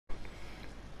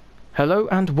Hello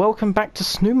and welcome back to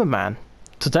Snoomerman.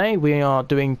 Today we are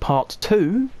doing part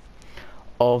 2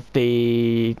 of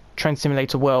the Train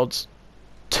Simulator Worlds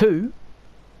 2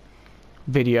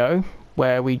 video,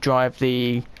 where we drive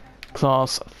the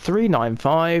Class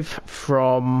 395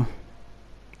 from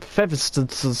Faversham,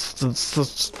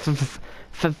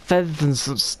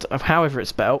 however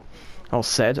it's spelled, or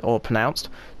said, or pronounced,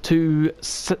 to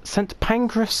St.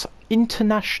 Pancras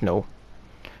International.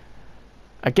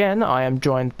 Again, I am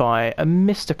joined by a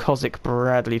Mr. Kozik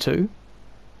Bradley too.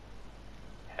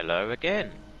 Hello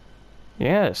again.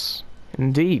 Yes,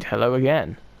 indeed, hello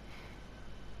again.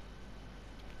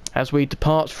 As we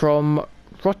depart from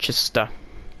Rochester.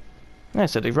 I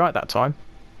said it right that time.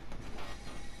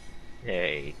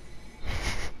 Hey.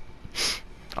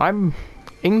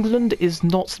 England is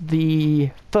not the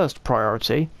first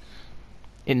priority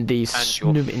in the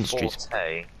snoomer industries.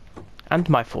 Forte. And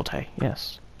my forte,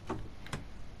 yes.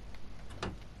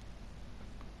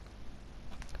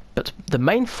 But the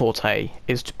main forte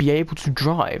is to be able to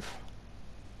drive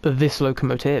this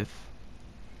locomotive.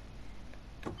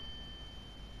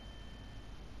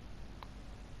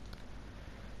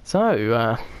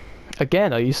 So,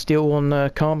 again, are you still on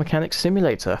Car Mechanic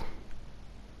Simulator?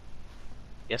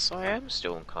 Yes, I am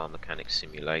still on Car Mechanic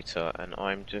Simulator, and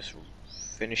I'm just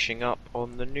finishing up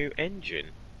on the new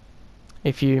engine.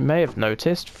 If you may have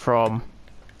noticed from...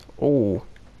 Oh,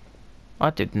 I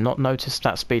did not notice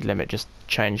that speed limit just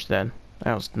changed then.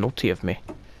 That was naughty of me.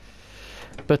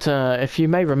 But if you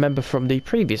may remember from the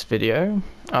previous video,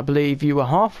 I believe you were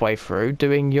halfway through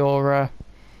doing your...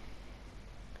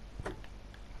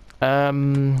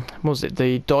 what was it?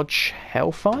 The Dodge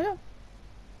Hellfire?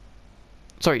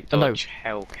 Sorry, Dodge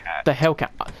no. Hellcat. The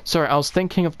Hellcat. Sorry, I was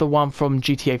thinking of the one from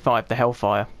GTA 5, the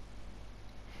Hellfire.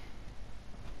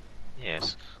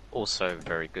 Yes, also a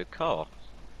very good car.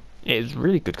 It is a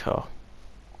really good car.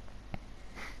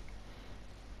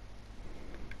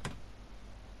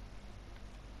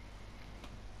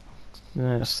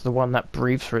 It's the one that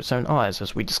breathes through its own eyes,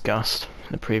 as we discussed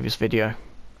in the previous video.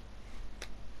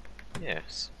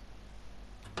 Yes.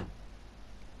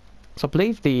 So I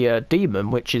believe the Demon,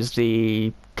 which is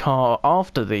the car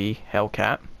after the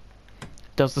Hellcat,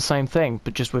 does the same thing,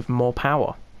 but just with more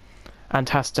power. And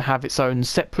has to have its own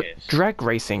separate drag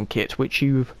racing kit, which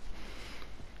you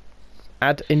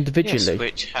add individually. Yes,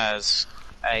 which has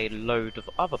a load of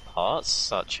other parts,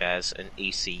 such as an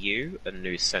ECU, a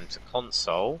new center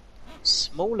console,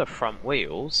 smaller front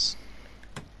wheels,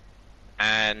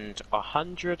 and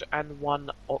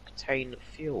 101 octane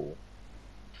fuel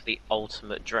for the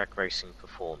ultimate drag racing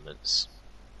performance.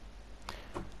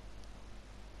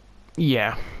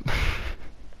 Yeah.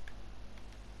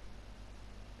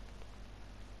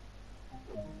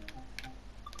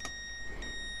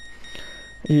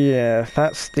 Yeah,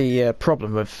 that's the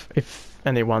problem of if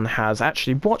anyone has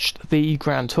actually watched the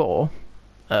Grand Tour,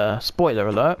 spoiler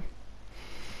alert,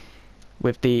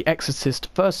 with the Exorcist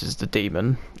versus the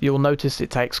Demon, you'll notice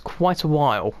it takes quite a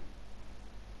while.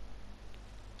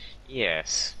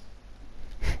 Yes.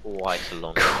 Quite a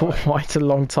long time. Quite a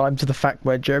long time, to the fact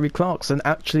where Jeremy Clarkson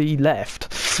actually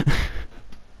left.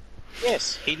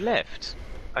 Yes, he left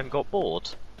and got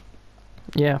bored.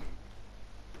 Yeah.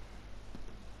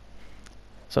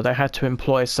 So they had to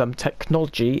employ some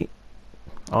technology,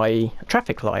 i.e. a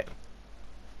traffic light,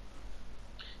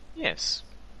 Yes.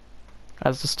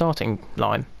 as the starting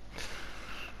line.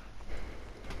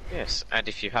 Yes, and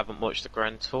if you haven't watched the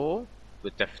Grand Tour,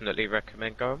 would definitely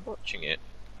recommend going watching it.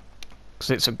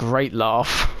 Because it's a great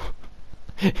laugh.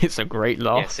 It's a great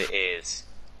laugh. Yes, it is.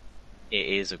 It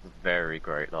is a very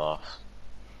great laugh.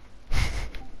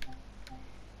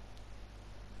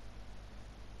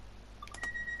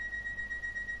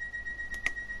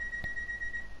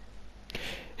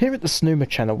 Here at the Snoomer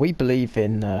channel, we believe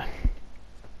in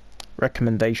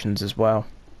recommendations as well.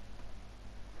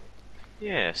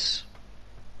 Yes.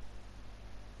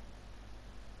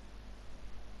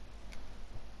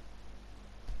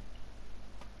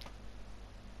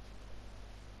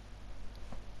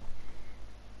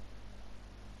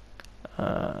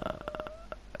 Oh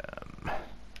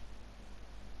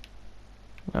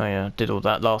yeah, I did all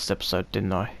that last episode,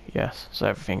 didn't I? Yes, so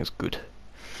everything is good.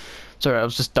 Sorry, I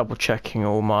was just double checking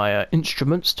all my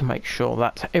instruments to make sure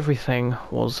that everything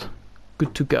was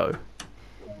good to go.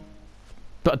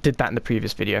 But I did that in the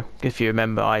previous video. If you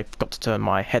remember, I forgot to turn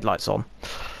my headlights on.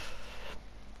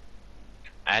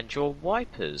 And your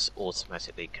wipers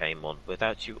automatically came on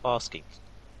without you asking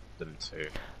them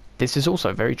to. This is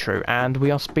also very true, and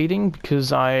we are speeding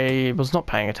because I was not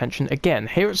paying attention. Again,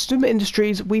 here at Snoomer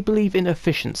Industries, we believe in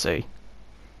efficiency.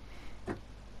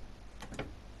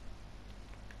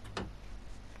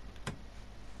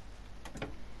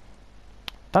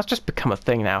 That's just become a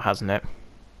thing now, hasn't it?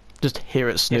 Just here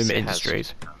at Yes, Snoomer it has.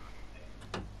 Industries.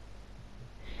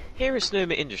 Here at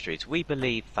Snoomer Industries, we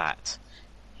believe that.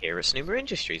 Here at Snoomer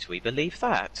Industries, we believe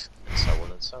that. And so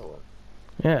on and so on.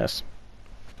 Yes.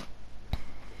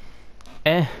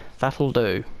 That'll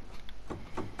do.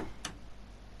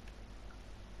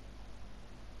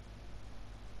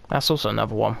 That's also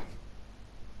another one.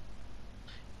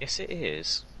 Yes, it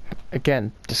is.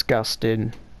 Again, discussed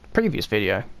in previous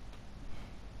video.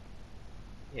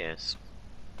 Yes.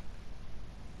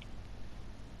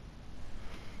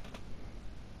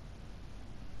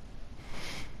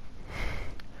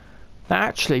 Now,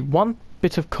 actually, one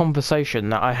bit of conversation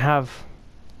that I have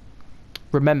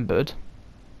remembered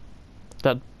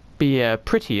that'd be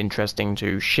pretty interesting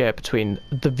to share between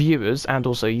the viewers and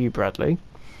also you, Bradley.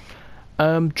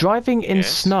 Driving in Yes.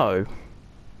 snow.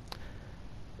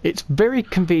 It's very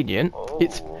convenient.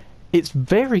 Oh. It's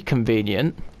very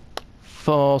convenient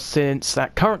since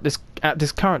at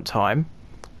this current time,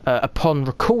 upon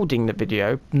recording the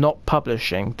video, not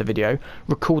publishing the video,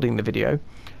 recording the video,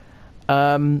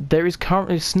 there is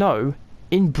currently snow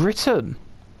in Britain.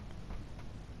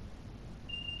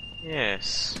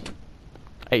 Yes.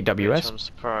 AWS.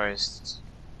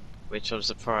 Which I'm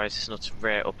surprised is not a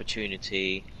rare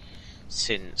opportunity,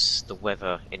 since the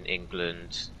weather in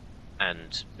England,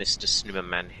 and Mr.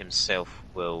 Snoomerman himself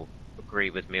will agree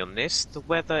with me on this, the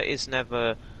weather is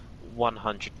never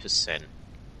 100%.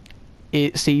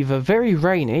 It's either very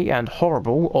rainy and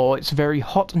horrible, or it's very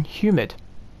hot and humid.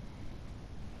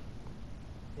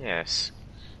 Yes.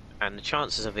 And the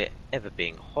chances of it ever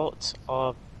being hot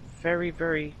are very,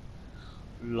 very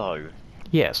low.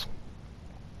 Yes.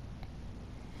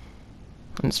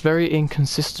 And it's very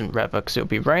inconsistent weather, because it'll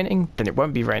be raining, then it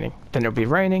won't be raining, then it'll be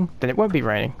raining, then it won't be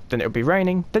raining, then it'll be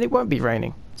raining, then it won't be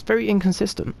raining. It's very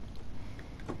inconsistent.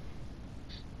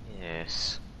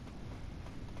 Yes.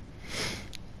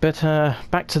 But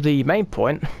back to the main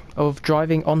point of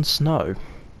driving on snow.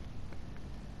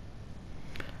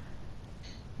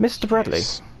 Mr. Bradley.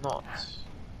 Yes,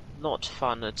 not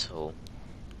fun at all.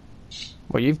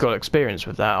 Well, you've got experience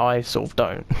with that, I sort of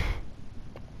don't.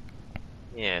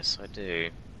 Yes, I do.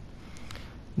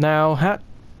 Now,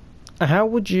 how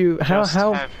would you how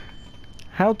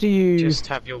do you Just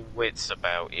have your wits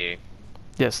about you.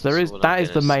 Yes, That's all that I'm is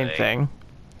the gonna main say. thing.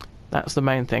 That's the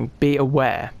main thing. Be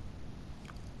aware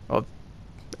of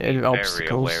Very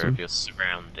obstacles, aware of your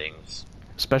surroundings.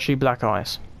 especially black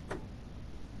ice.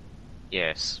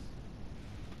 Yes.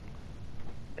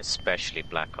 Especially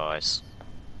black ice.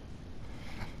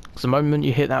 Because the moment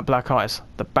you hit that black ice,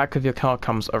 the back of your car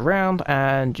comes around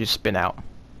and you spin out.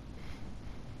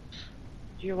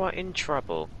 You are in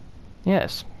trouble.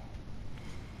 Yes.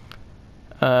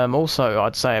 Also,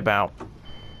 I'd say about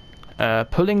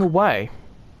pulling away.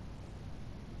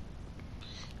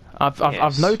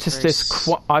 I've noticed this.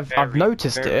 I've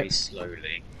noticed very it.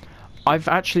 slowly.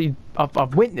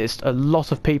 I've witnessed a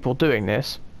lot of people doing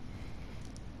this.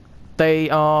 They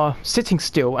are sitting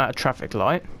still at a traffic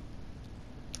light.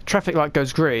 Traffic light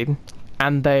goes green,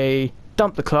 and they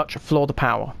dump the clutch, floor the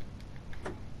power.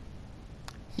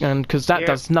 And because that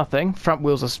does nothing, front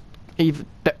wheels are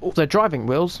they're driving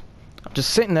wheels, are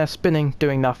just sitting there spinning,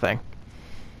 doing nothing.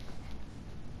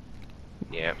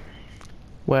 Yep.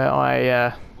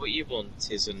 Where What you want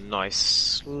is a nice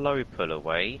slow pull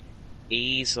away,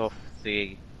 ease off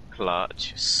the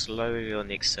clutch, slowly on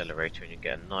the accelerator, and you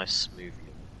get a nice smooth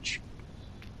launch.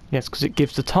 yes, because it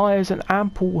gives the tyres an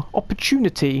ample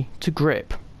opportunity to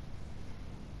grip.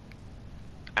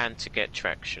 And to get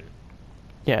traction.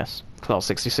 Yes, Class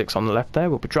 66 on the left there.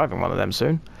 We'll be driving one of them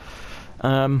soon.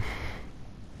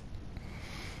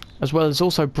 As well as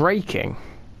also braking.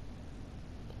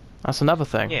 That's another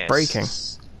thing. Yes. Braking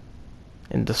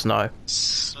in the snow.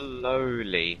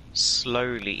 Slowly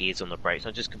ease on the brakes.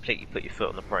 Don't just completely put your foot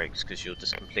on the brakes, because you'll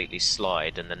just completely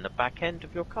slide, and then the back end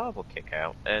of your car will kick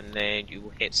out, and then you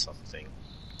will hit something.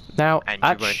 Now, And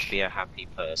you won't be a happy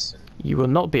person. You will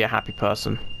not be a happy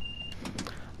person.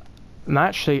 And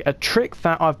actually, a trick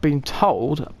that I've been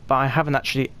told, but I haven't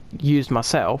actually used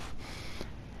myself,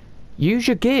 use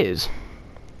your gears.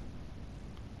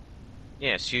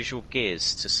 Yes, use your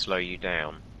gears to slow you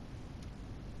down.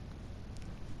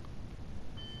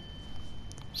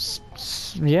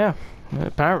 Yeah,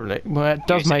 apparently. Well, it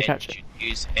does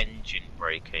Use engine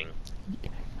braking.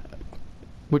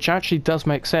 Which actually does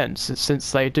make sense,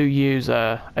 since they do use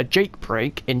a jake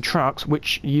brake in trucks,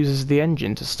 which uses the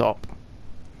engine to stop.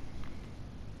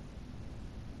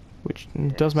 Which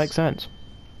does make sense.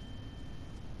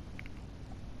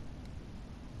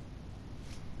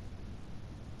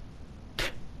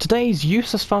 today's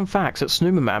useless fun facts at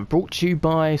Snoomerman, brought to you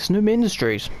by Snoomer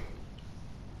Industries.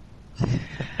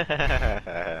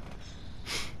 But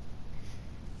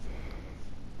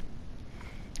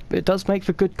it does make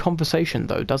for good conversation,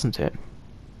 though, doesn't it?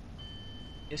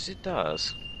 Yes, it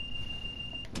does.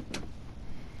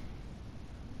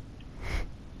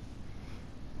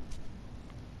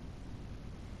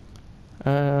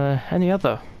 Any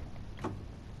other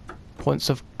points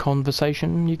of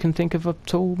conversation you can think of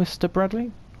at all, Mr.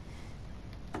 Bradley?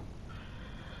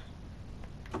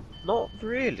 Not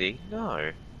really,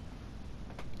 no.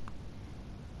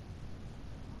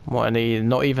 What,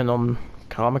 not even on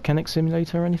Car Mechanic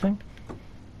Simulator or anything?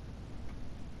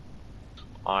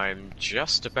 I'm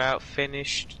just about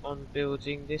finished on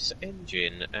building this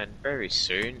engine, and very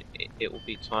soon it will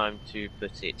be time to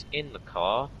put it in the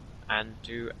car and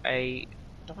do a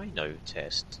dyno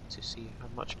test to see how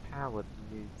much power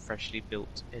the new freshly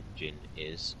built engine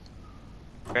is.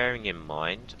 Bearing in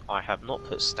mind, I have not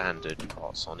put standard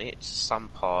parts on it. Some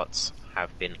parts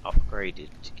have been upgraded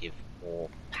to give more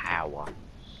power.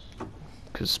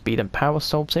 Because speed and power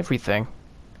solves everything.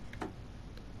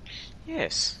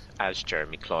 Yes, as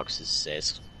Jeremy Clarkson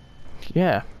says.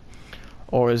 Yeah.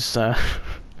 Or as I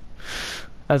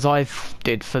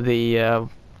did for the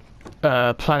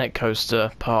Planet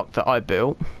Coaster park that I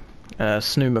built,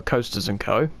 Snoomer Coasters &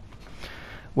 Co.,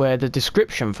 where the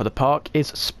description for the park is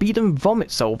speed and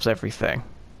vomit solves everything.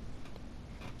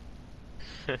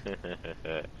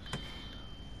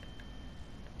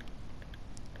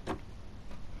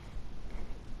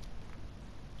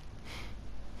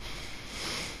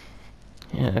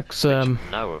 Yeah, Which I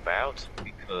know about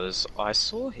because I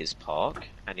saw his park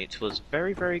and it was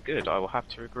very, very good. I will have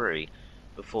to agree.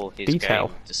 Before his detail.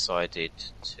 game decided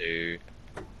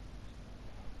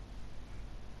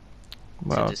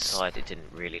Well, to decide it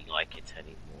didn't really like it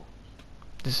anymore.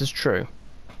 This is true.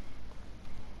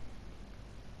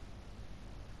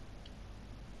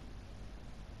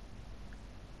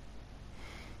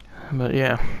 But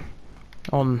yeah,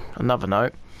 on another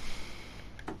note,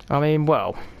 I mean,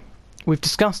 well, we've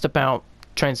discussed about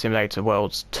Train Simulator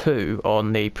Worlds 2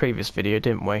 on the previous video,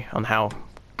 didn't we? On how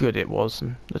good it was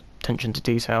and the attention to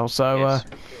detail. So Yes,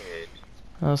 we did.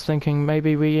 I was thinking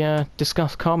maybe we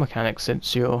discuss car mechanics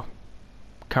since you're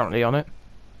currently on it.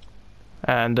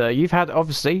 And you've had,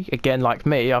 obviously, again like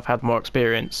me, I've had more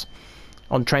experience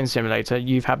on Train Simulator.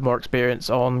 You've had more experience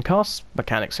on Car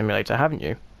Mechanic Simulator, haven't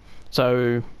you?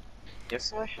 So...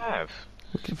 Yes, I have.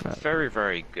 Very,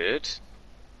 very good.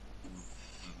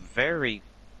 Very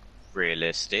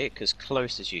realistic, as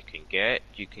close as you can get.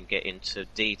 You can get into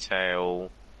detail.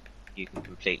 You can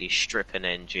completely strip an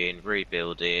engine,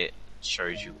 rebuild it.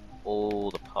 Shows you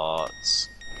all the parts.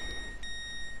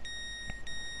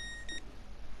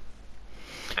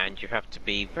 And you have to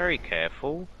be very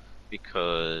careful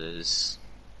because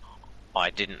I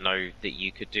didn't know that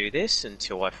you could do this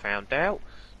until I found out.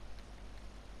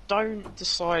 Don't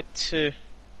decide to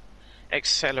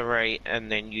accelerate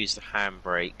and then use the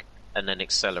handbrake and then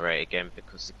accelerate again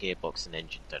because the gearbox and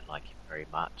engine don't like it very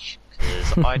much.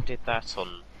 Because I did that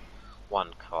on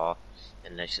one car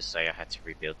and let's just say I had to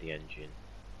rebuild the engine.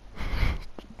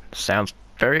 Sounds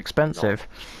very expensive.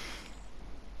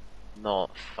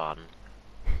 Not fun.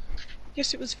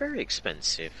 Yes, it was very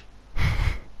expensive.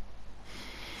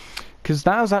 Because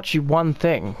that was actually one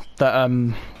thing that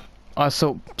I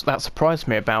thought that surprised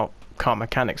me about Car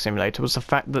Mechanic Simulator was the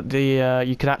fact that the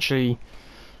you could actually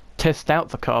test out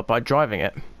the car by driving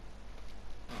it.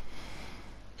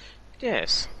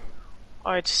 Yes,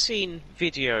 I'd seen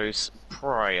videos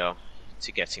prior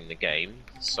to getting the game,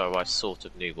 so I sort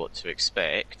of knew what to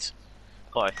expect.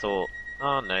 But I thought,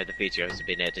 oh no, the videos have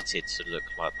been edited to look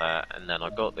like that, and then I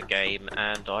got the game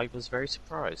and I was very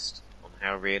surprised on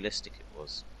how realistic it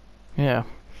was. Yeah.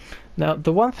 Now,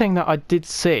 the one thing that I did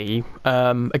see,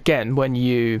 again, when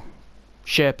you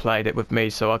share played it with me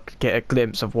so I could get a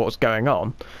glimpse of what was going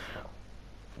on,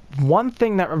 one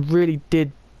thing that really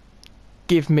did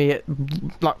give me,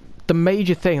 like, the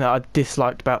major thing that I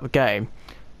disliked about the game,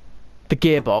 the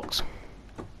gearbox.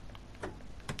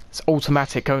 It's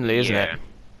automatic only, isn't it?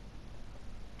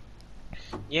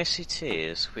 Yes, it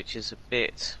is, which is a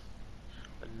bit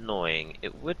annoying.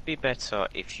 It would be better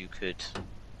if you could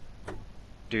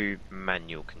do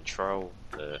manual control,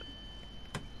 but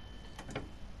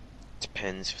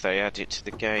depends if they add it to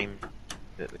the game.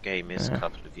 But the game is a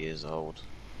couple of years old.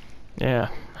 Yeah,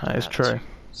 that is true.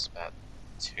 It's about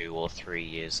 2 or 3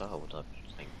 years old, I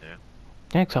think now.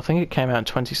 Yeah, because I think it came out in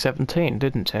 2017,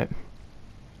 didn't it?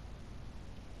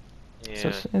 Yeah,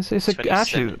 so it's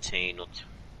 2017 or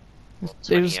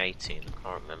 2018, I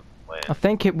can't remember I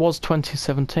think it was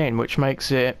 2017, which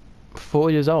makes it 4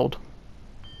 years old.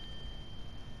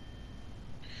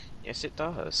 Yes, it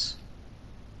does.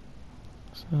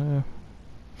 So,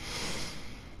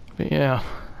 but yeah,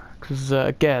 because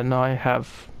again, I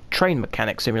have Train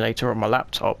Mechanic Simulator on my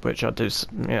laptop, which I do,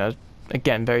 you know,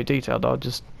 again, very detailed. I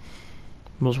just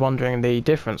was wondering the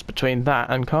difference between that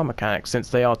and Car Mechanic, since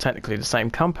they are technically the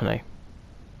same company.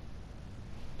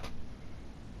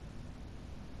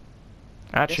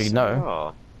 Actually, Yes, no. they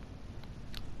are.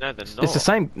 No, they're not. It's the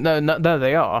same. No,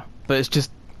 they are. But it's just,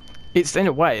 it's in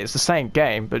a way, it's the same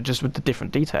game, but just with the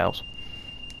different details.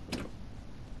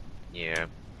 Yeah.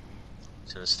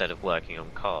 So instead of working on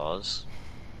cars,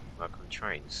 work on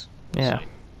trains. Yeah. So,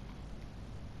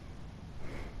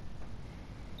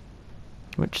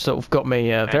 Which sort of got me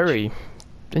very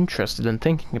interested in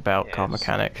thinking about Car yes.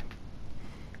 Mechanic.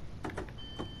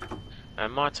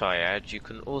 And might I add, you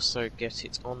can also get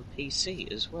it on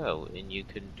PC as well, and you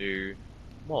can do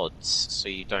mods, so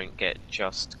you don't get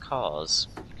just cars.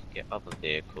 You can get other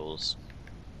vehicles,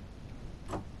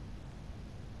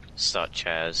 such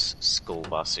as school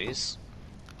buses,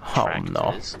 Oh no.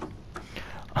 tractors,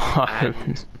 Oh,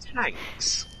 and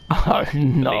tanks. oh Believe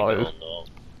it no. or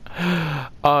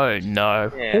not. Oh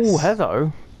no. Yes. Oh,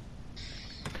 hello.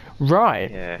 Right.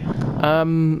 Yeah.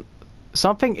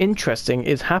 Something interesting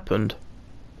has happened.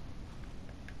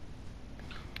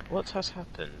 What has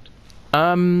happened?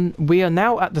 We are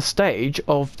now at the stage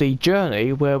of the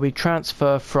journey where we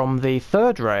transfer from the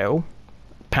third rail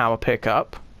power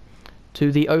pickup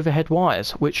to the overhead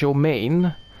wires, which will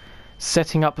mean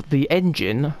setting up the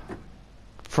engine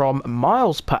from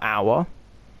miles per hour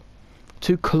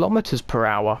to kilometers per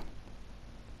hour.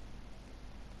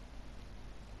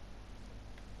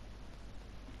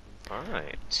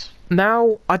 Right.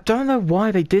 Now, I don't know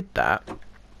why they did that,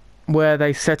 where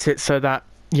they set it so that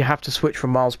you have to switch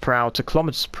from miles per hour to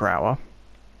kilometers per hour.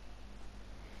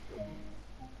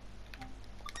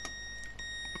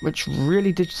 Which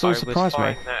really did sort of surprise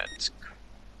me.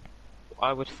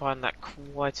 I would find that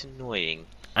quite annoying.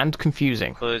 And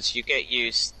confusing. Because you get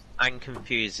used, and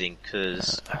confusing,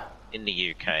 because in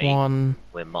the UK,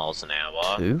 we're miles an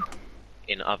hour. 2.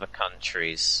 In other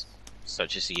countries,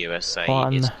 such as the USA,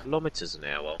 1, it's kilometers an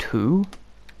hour. 2.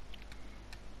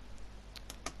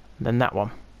 Then that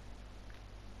one.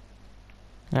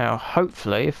 Now,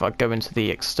 hopefully, if I go into the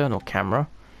external camera,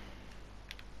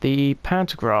 the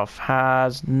pantograph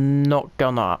has not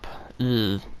gone up.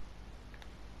 Ugh.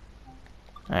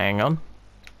 Hang on.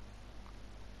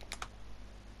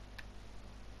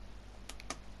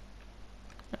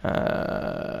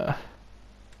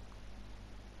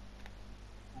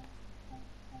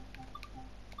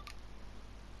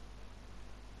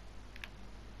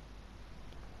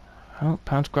 Oh,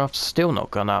 pantograph's still not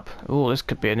gone up. Oh, this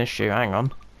could be an issue. Hang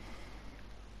on.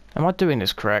 Am I doing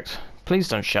this correct? Please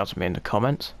don't shout at me in the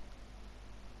comments.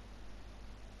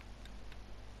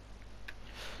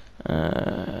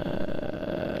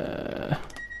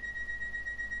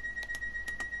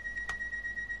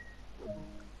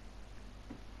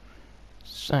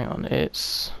 So hang on,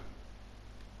 it's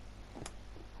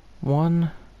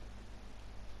 1,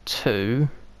 2,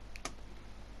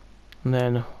 and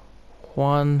then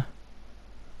 1,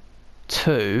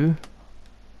 2,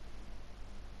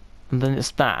 and then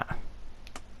it's that.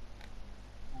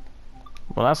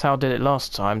 Well, that's how I did it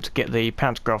last time, to get the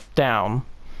pantograph down,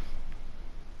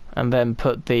 and then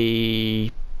put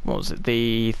the, what was it,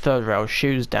 the third rail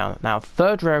shoes down. Now,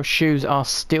 third rail shoes are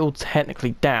still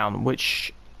technically down,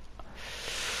 which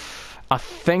I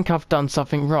think I've done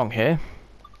something wrong here.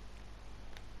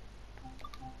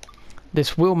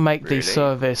 This will make the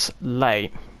service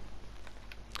late.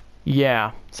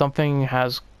 Yeah, something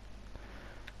has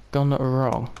gone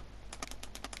wrong.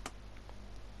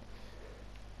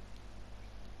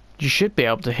 You should be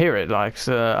able to hear it, like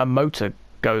a motor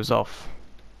goes off.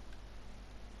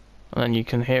 And then you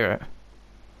can hear it.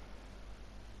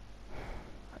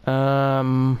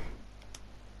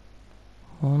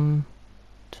 1,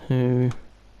 2,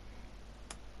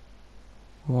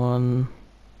 1,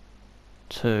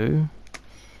 2.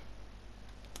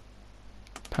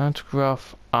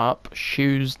 Pantograph up,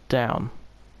 shoes down.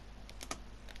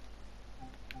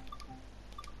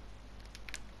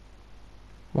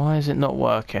 Why is it not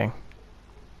working?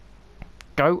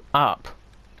 Go up.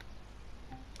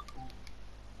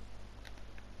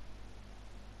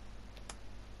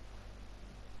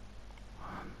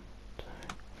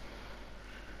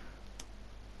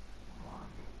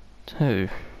 Two.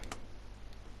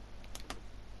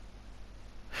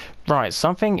 Right,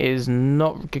 something is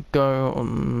not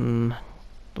going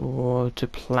to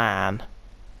plan.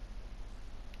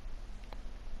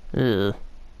 Ugh.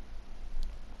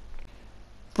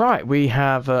 Right, we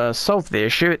have solved the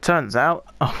issue. It turns out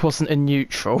I wasn't in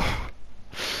neutral.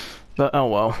 But oh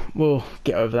well, we'll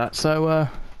get over that. So,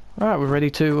 right, we're ready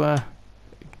to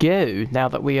go now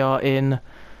that we are in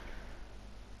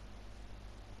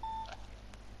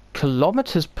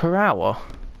kilometers per hour.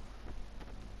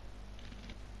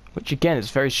 Which again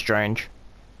is very strange.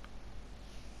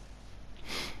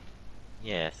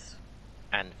 Yes,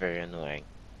 and very annoying.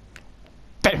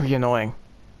 Very annoying.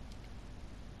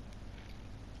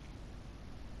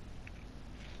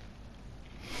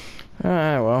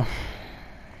 Well.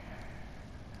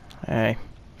 Hey.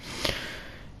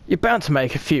 You're bound to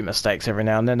make a few mistakes every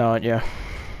now and then, aren't you?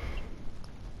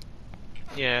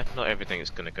 Yeah, not everything is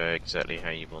going to go exactly how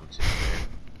you want it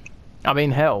to. I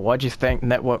mean, hell, why do you think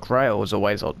Network Rail is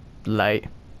always late?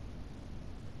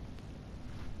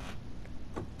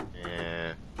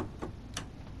 Yeah.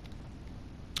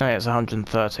 Oh, yeah, it's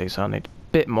 130, so I need a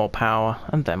bit more power,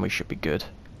 and then we should be good.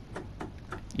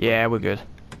 Yeah, we're good.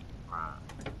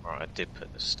 Right, I did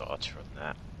put the starter on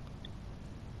that.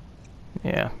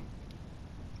 Yeah.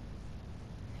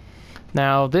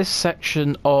 Now, this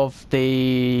section of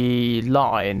the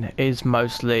line is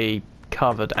mostly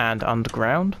covered and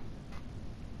underground,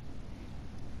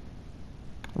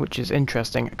 which is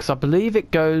interesting, because I believe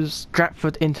it goes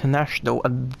Stratford International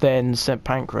and then St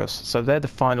Pancras, so they're the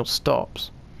final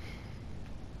stops.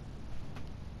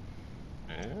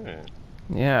 Mm.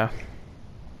 Yeah.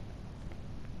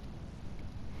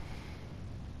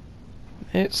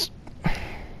 It's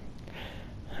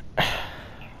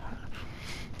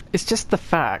just the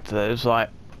fact that it's like...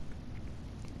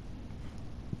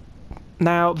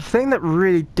 Now, the thing that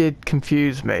really did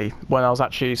confuse me when I was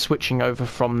actually switching over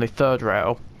from the third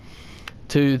rail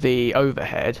to the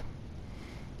overhead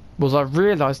was I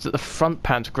realised that the front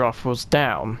pantograph was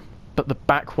down, but the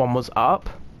back one was up.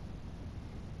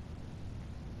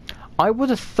 I would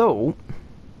have thought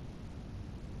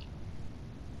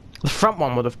the front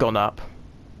one would have gone up.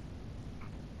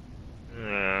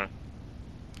 Yeah.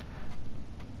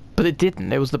 But it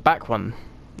didn't. It was the back one.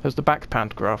 It was the back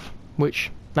pantograph,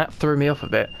 which that threw me off a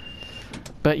bit.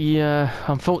 But yeah,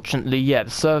 unfortunately, yeah, the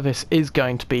service is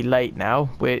going to be late now,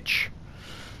 which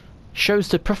shows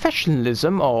the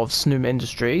professionalism of Snoom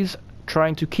Industries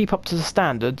trying to keep up to the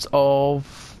standards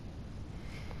of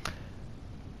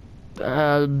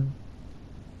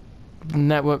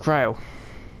Network Rail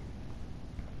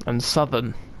and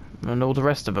Southern and all the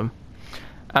rest of them.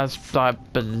 As I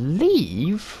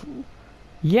believe,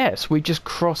 yes, we just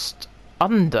crossed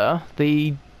under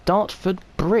the Dartford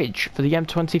Bridge for the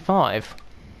M25,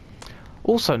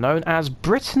 also known as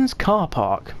Britain's Car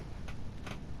Park.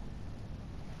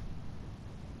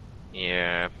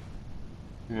 Yeah.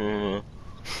 Mm.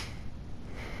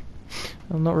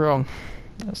 I'm not wrong.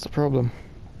 That's the problem.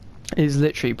 It is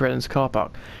literally Britain's Car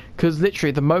Park. Because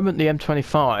literally, the moment the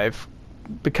M25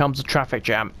 becomes a traffic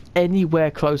jam,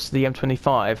 anywhere close to the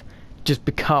M25 just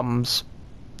becomes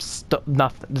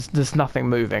nothing. There's nothing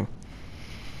moving.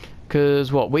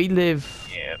 Because what we live,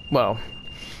 Yeah. well,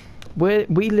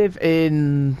 we live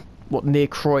in what, near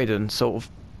Croydon, sort of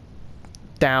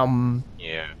down.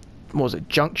 Yeah. What was it,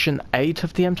 Junction 8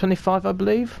 of the M25, I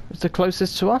believe, is the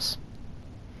closest to us.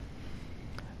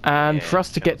 And Yeah, for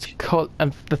us to get to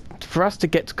for us to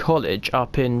get to college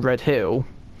up in Red Hill,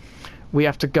 we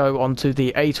have to go onto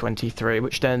the A23,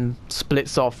 which then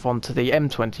splits off onto the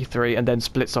M23 and then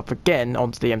splits off again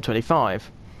onto the M25.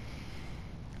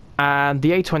 And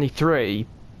the A23,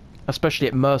 especially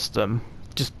at Merstham,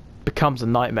 just becomes a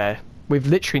nightmare. We've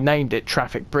literally named it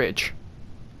Traffic Bridge.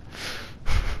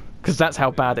 Because that's how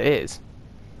bad it is.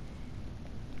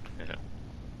 Yeah.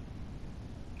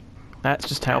 That's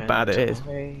just how bad it is.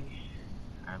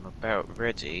 I'm about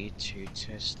ready to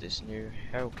test this new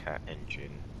Hellcat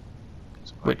engine.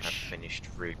 Because I Which- have finished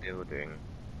rebuilding.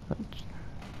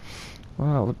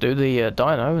 Well, we'll do the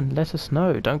dyno and let us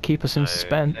know. Don't keep us in So,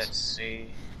 suspense. let's see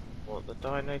what the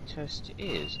dyno test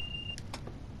is.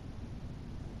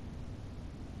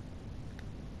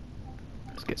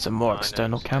 Let's get some more Dyno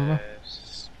external camera.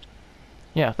 test.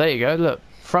 Yeah, there you go. Look,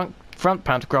 front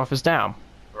pantograph is down.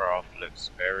 Graph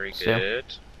looks very So- good.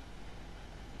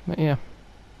 But yeah,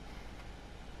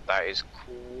 That is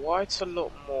quite a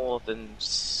lot more than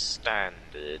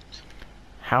standard.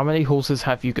 how many horses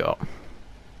have you got?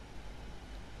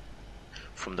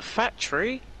 From the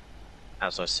factory,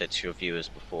 as I said to your viewers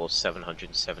before,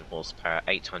 707 horsepower,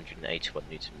 881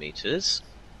 newton meters.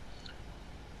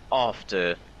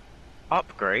 After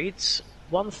upgrades,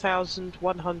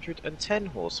 1,110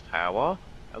 horsepower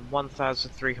and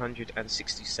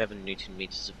 1,367 newton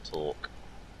meters of torque.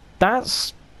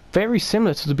 That's very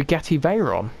similar to the Bugatti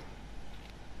Veyron.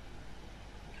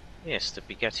 Yes, the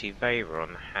Bugatti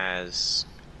Veyron has...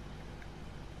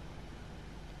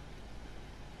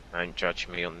 Don't judge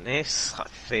me on this, I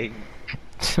think...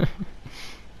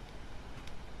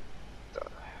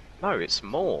 No, it's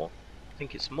more. I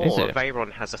think it's more. Is it? A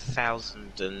Veyron has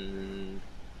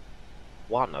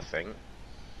 1,001, I think.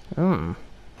 Hmm.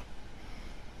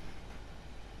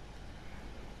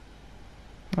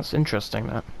 That's interesting,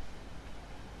 that.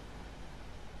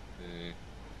 Mm.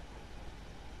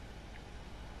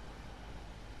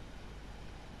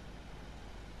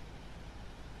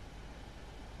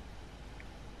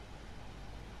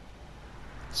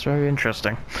 It's very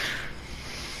interesting.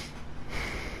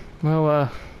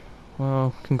 Well,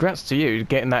 congrats to you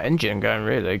getting that engine going,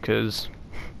 really, because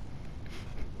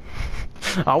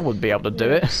I wouldn't be able to do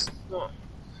Yeah, it.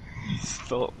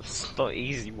 it's not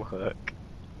easy work.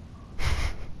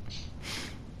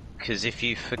 Because if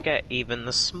you forget even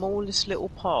the smallest little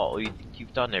part, or you think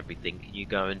you've done everything, and you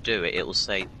go and do it, it will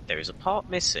say, there is a part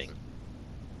missing.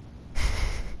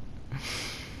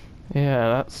 Yeah,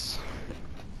 that's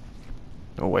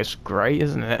always great,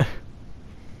 isn't it?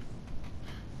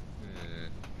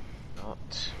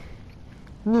 Not.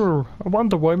 I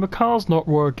wonder why my car's not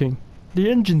working. The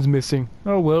engine's missing.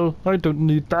 Oh well, I don't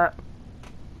need that.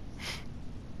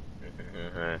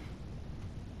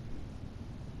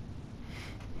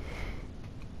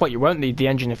 But you won't need the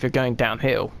engine if you're going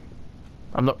downhill.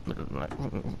 I'm not...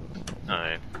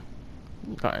 No.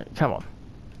 Right, come on.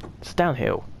 It's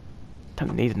downhill.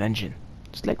 Don't need an engine.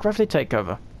 Just let gravity take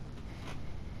over.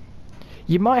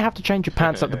 You might have to change your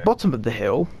pants at the bottom of the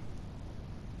hill.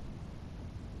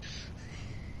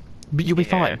 But you'll be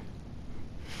fine.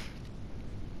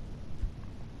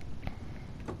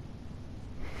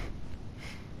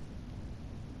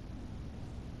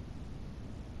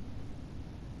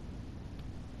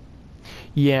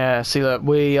 Yeah, see, look,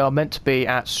 we are meant to be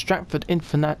at Stratford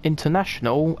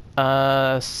International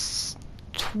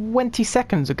 20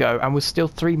 seconds ago, and we're still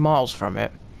 3 miles from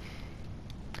it.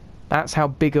 That's how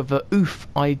big of a oof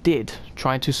I did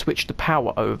trying to switch the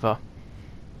power over.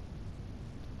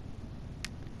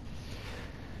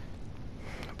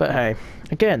 But hey,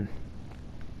 again,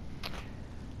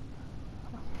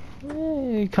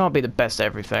 you can't be the best at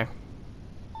everything.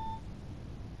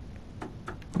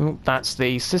 Well, that's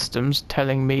the systems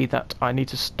telling me that I need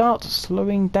to start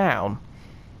slowing down.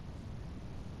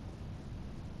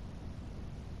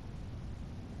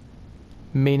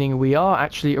 Meaning we are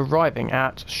actually arriving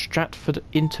at Stratford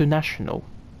International.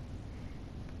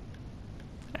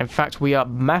 In fact, we are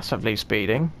massively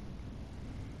speeding.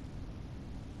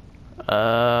 But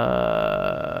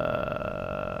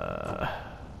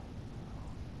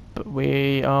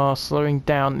we are slowing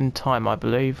down in time, I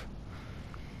believe.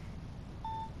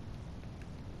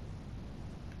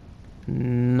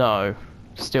 No,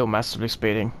 still massively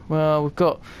speeding. Well, we've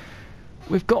got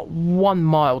 1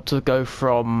 mile to go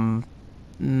from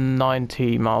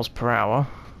 90 miles per hour.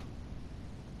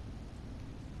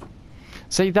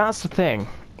 See, that's the thing.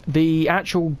 The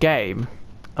actual game,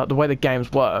 the way the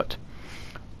game's worked,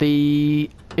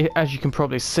 as you can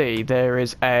probably see, there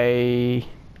is a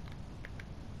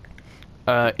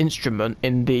instrument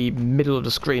in the middle of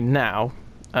the screen now,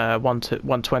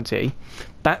 120.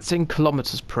 That's in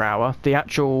kilometers per hour. The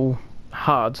actual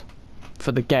HUD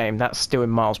for the game, that's still in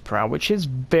miles per hour, which is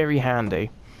very handy.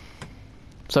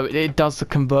 So it does the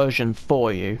conversion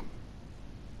for you,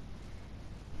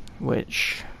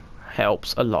 which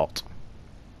helps a lot.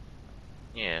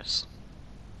 Yes.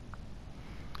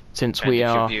 Since and we if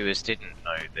are... your viewers didn't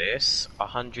know this,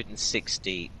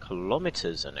 160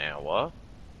 kilometers an hour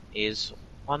is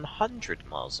 100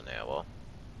 miles an hour.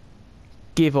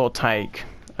 Give or take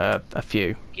a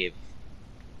few. Give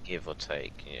or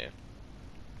take, yeah.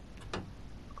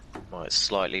 Might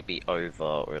slightly be over,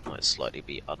 or it might slightly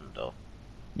be under.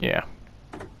 Yeah.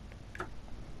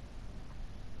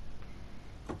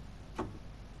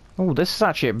 Oh, this is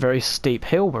actually a very steep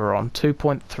hill we're on,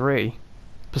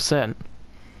 2.3%.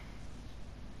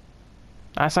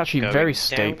 That's actually Going very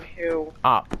steep. Downhill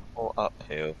Up. or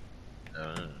uphill?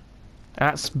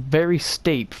 That's very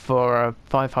steep for a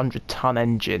 500-ton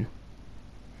engine.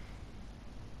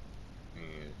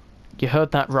 You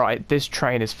heard that right, this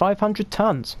train is 500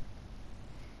 tons.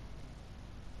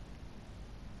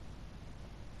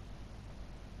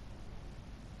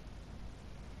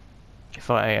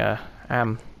 If I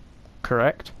am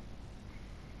correct.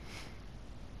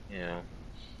 Yeah.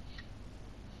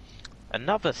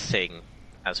 Another thing,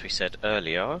 as we said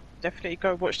earlier, definitely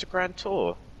go watch the Grand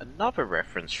Tour. Another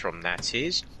reference from that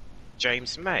is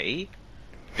James May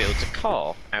builds a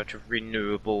car out of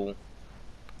renewable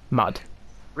Mud.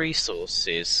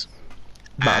 resources.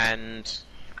 Mud. And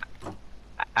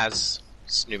as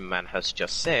Snowman has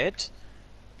just said,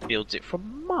 builds it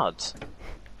from mud.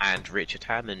 And Richard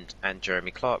Hammond and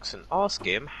Jeremy Clarkson ask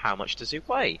him, how much does it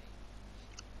weigh?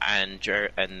 And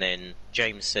then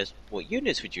James says, what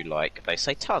units would you like? They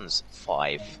say tons.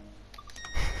 5.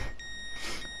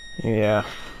 Yeah.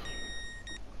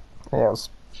 That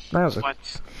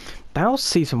was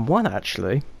season 1,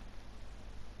 actually.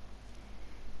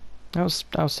 That was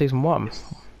season 1.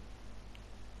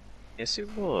 Yes,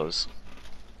 it was.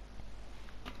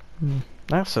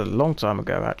 That's a long time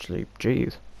ago, actually.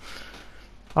 Jeez.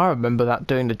 I remember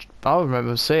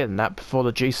seeing that before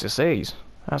the GCSEs.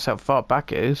 That's how far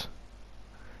back it is.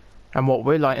 And what,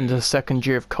 we're like into the second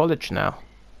year of college now.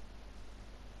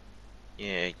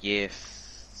 Yeah, year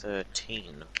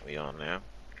 13 we are now.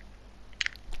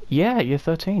 Yeah, year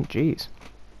 13, jeez.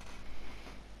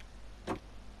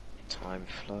 Time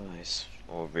flies.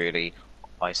 Or really,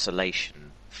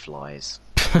 isolation flies.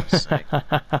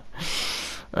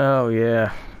 Oh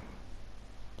yeah.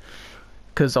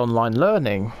 Because online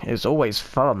learning is always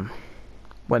fun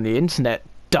when the internet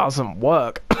doesn't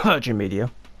work. Virgin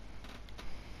Media.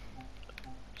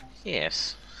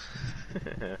 Yes.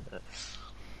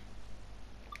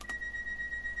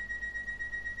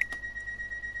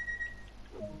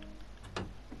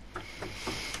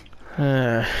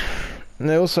 And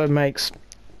it also makes,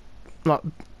 like,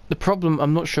 the problem,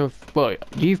 I'm not sure if, well,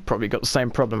 you've probably got the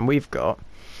same problem we've got.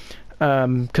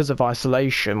 Because of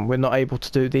isolation, we're not able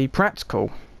to do the practical.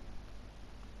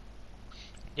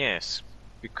 Yes,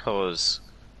 because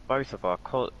both of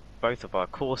our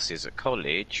courses at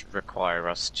college require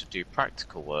us to do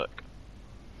practical work,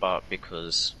 but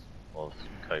because of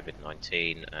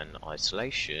COVID-19 and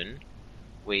isolation,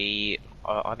 we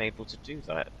are unable to do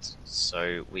that.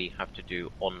 So we have to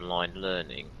do online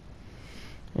learning.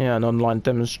 Yeah, and online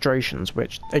demonstrations,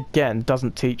 which again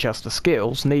doesn't teach us the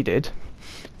skills needed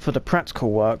for the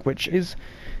practical work, which is,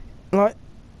 like,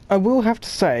 I will have to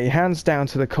say, hands down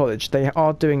to the college, they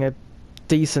are doing a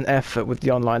decent effort with the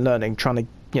online learning, trying to,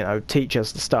 you know, teach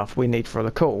us the stuff we need for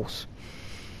the course.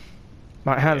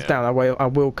 Like, hands down, I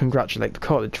will congratulate the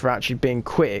college for actually being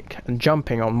quick and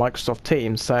jumping on Microsoft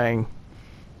Teams, saying,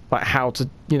 like, how to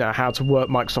work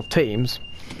Microsoft Teams,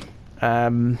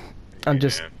 and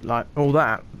just, like, all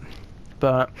that.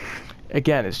 But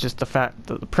again, it's just the fact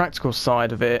that the practical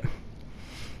side of it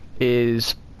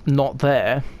is not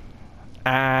there,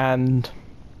 and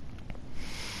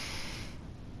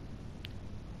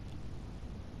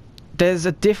there's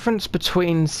a difference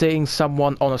between seeing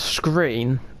someone on a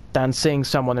screen than seeing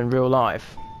someone in real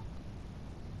life.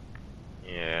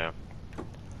 Yeah.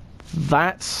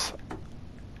 That's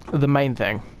the main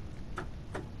thing.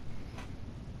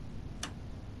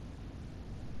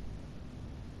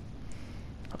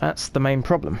 That's the main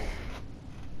problem.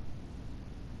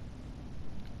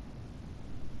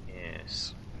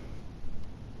 Yes.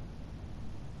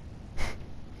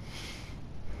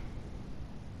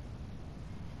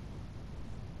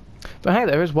 But hey,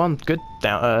 there is one good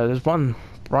there's one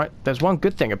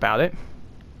good thing about it.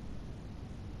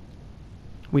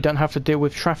 We don't have to deal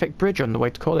with traffic bridge on the way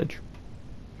to college.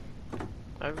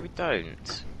 No, we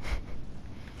don't.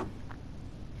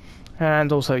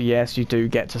 And also, yes, you do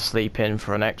get to sleep in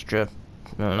for an extra,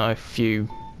 I don't know, few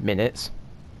minutes.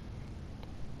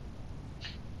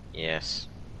 Yes.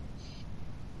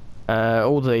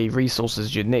 All the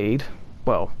resources you need,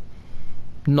 well,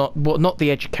 not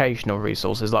the educational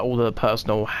resources, like all the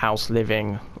personal house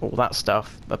living, all that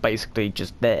stuff, are basically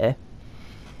just there.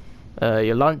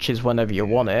 Your lunch is whenever you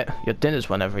want it, your dinner's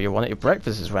whenever you want it, your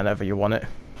breakfast is whenever you want it.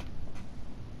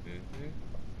 Mm-hmm.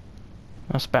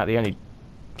 That's about the only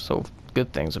sort of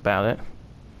good things about it.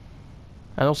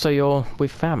 And also you're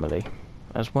with family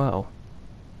as well.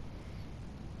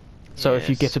 So if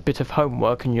you get a bit of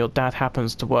homework and your dad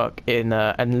happens to work in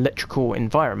an electrical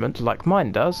environment like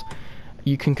mine does,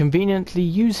 you can conveniently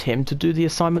use him to do the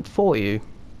assignment for you.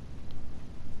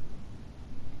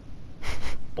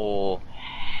 Or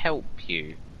help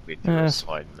you with your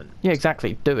assignment. Yeah,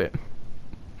 exactly. Do it.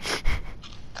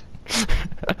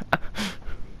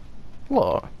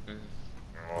 What?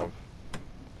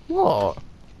 What?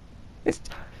 It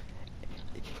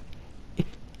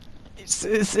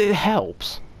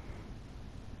helps.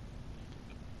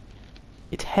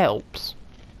 It helps.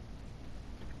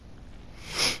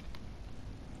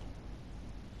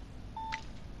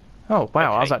 Oh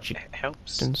wow, I was actually it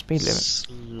helps doing the speed limit.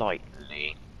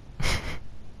 Slightly.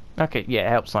 Okay, yeah, it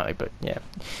helps slightly, but yeah.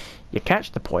 You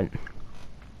catch the point.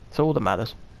 It's all that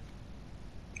matters.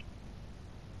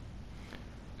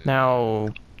 Now,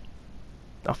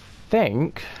 I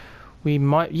think We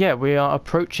might, yeah, we are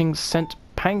approaching St.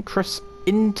 Pancras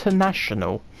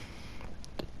International.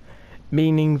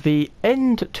 Meaning the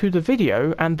end to the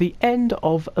video and the end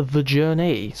of the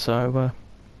journey. So,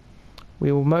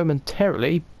 we will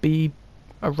momentarily be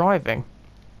arriving.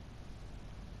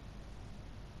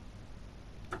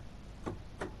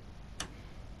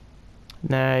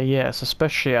 Now, yes,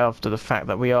 especially after the fact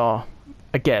that we are,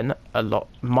 again, a lot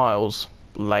miles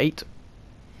late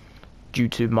due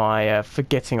to my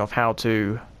forgetting of how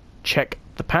to check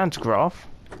the pantograph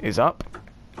is up.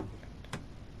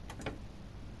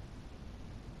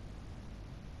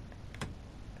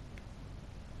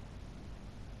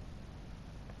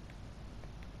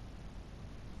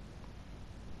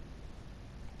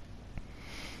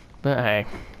 But hey,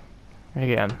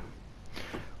 again,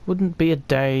 wouldn't be a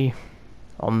day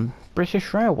on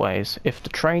British Railways if the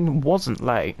train wasn't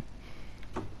late.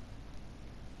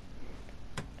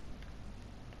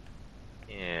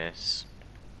 Yes.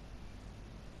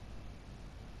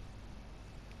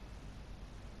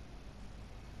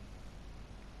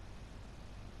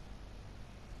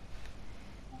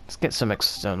 Let's get some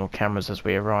external cameras as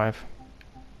we arrive.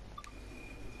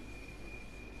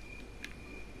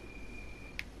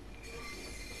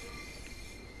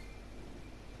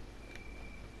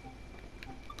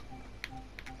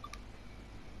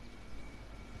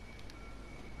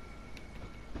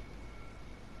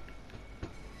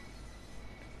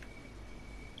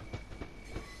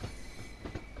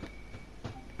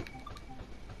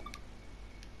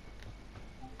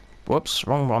 Whoops,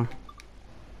 wrong one.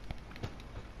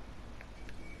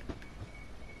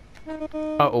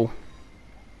 Uh-oh.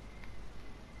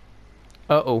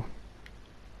 Uh-oh.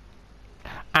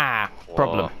 Ah,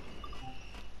 problem.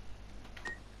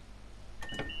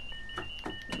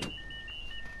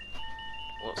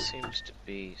 What seems to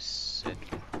be said?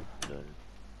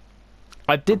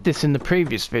 I did this in the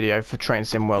previous video for Train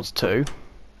Sim Worlds 2.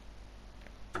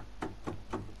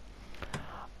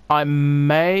 I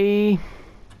may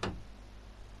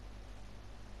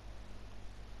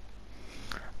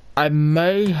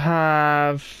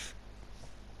have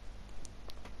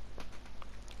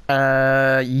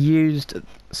used,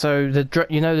 so the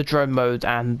you know, the drone mode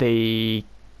and the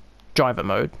driver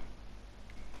mode.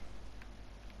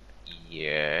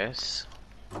 Yes.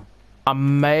 I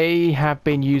may have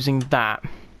been using that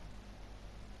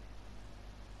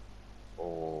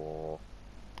Or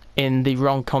in the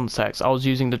wrong context. I was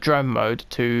using the drone mode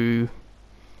to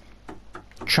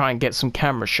try and get some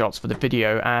camera shots for the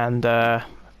video, and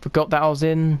forgot that I was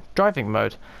in driving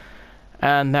mode,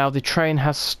 and now the train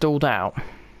has stalled out.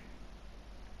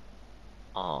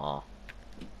 ah.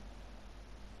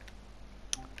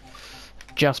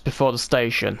 Just before the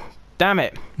station. Damn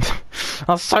it!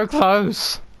 I was so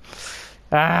close!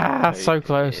 Ah, so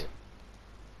close.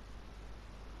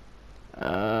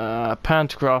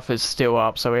 Pantograph is still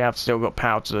up, so we have still got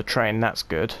power to the train, that's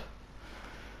good.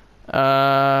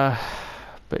 But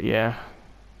yeah.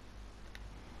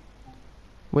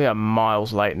 We are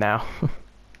miles late now.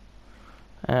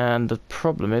 And the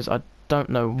problem is, I don't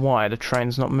know why the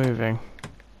train's not moving.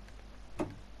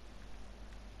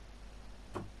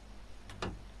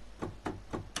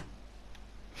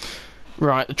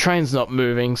 Right, the train's not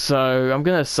moving, so I'm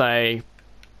gonna say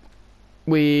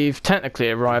we've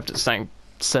technically arrived at St.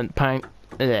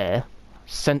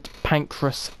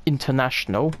 Pancras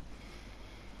International.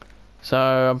 So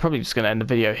I'm probably just gonna end the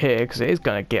video here because it is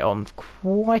gonna get on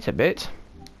quite a bit.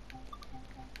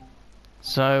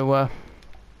 So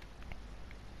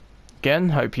again,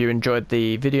 hope you enjoyed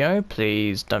the video.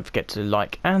 Please don't forget to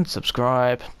like and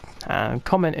subscribe, and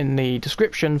comment in the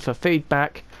description for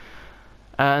feedback.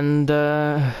 And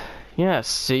yeah,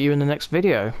 see you in the next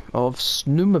video of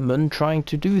Snoomerman trying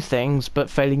to do things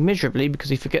but failing miserably because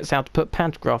he forgets how to put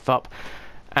pantograph up.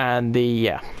 And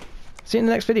yeah, see you in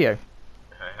the next video.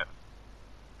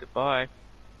 Goodbye.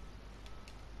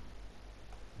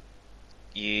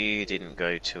 You didn't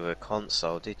go to a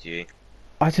console, did you?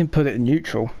 I didn't put it in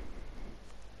neutral.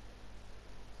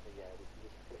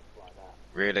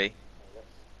 Really?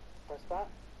 Press that.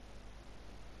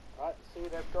 Right, see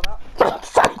they've gone up.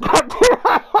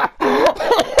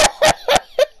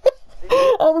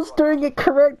 I was doing it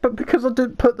correct, but because I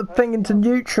didn't put the thing into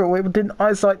neutral, it didn't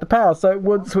isolate the power, so it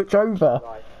wouldn't switch over.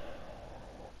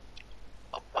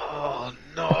 Oh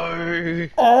no!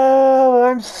 Oh,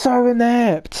 I'm so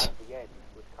inept.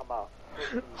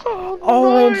 Oh,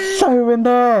 Oh, I'm so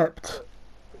inept.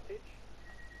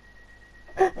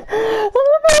 Oh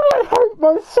no, I hate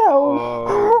myself.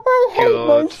 Oh, I hate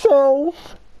God.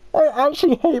 myself. I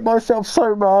actually hate myself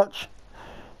so much.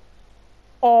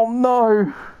 Oh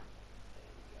no.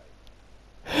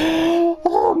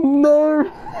 Oh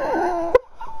no!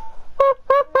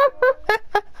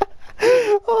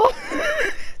 Oh,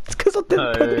 it's because I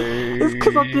didn't put it. It's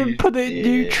because I didn't put it in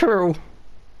neutral.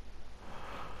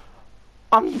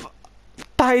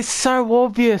 That is so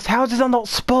obvious. How did I not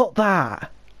spot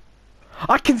that?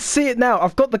 I can see it now.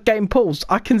 I've got the game paused.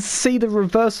 I can see the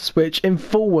reverse switch in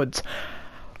forwards.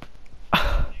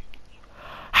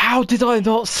 How did I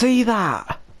not see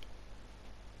that?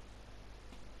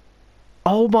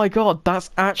 Oh my god,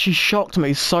 that's actually shocked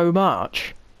me so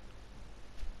much.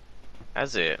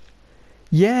 Has it?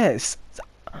 Yes.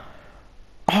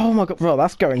 Oh my god, well,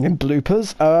 that's going in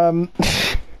bloopers.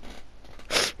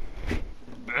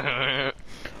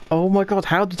 Oh my god,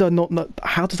 how did I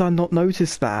not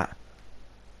notice that?